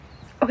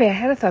Okay, I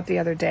had a thought the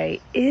other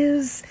day.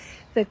 Is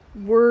the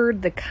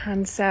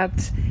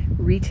concept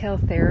retail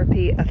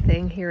therapy a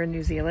thing here in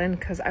New Zealand?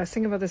 Because I was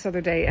thinking about this other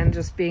day, and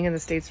just being in the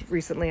States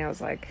recently, I was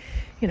like,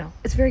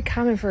 it's very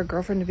common for a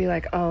girlfriend to be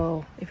like,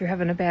 oh, if you're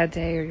having a bad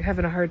day or you're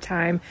having a hard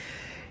time,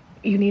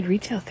 you need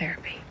retail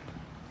therapy.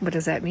 What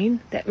does that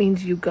mean? That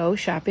means you go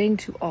shopping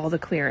to all the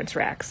clearance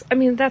racks. I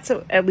mean, that's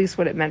at least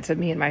what it meant to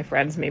me and my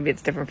friends. Maybe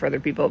it's different for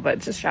other people, but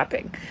just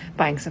shopping,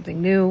 buying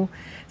something new,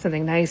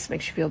 something nice,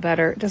 makes you feel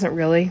better. It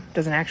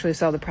doesn't actually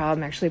solve the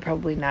problem. Actually,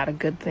 probably not a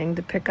good thing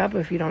to pick up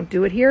if you don't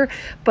do it here.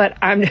 But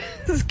I'm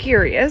just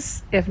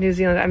curious if New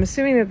Zealand, I'm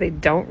assuming that they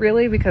don't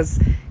really, because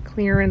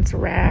clearance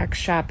rack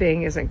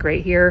shopping isn't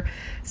great here.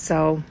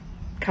 So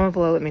comment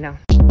below, let me know.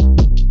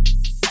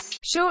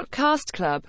 Shortcast Club.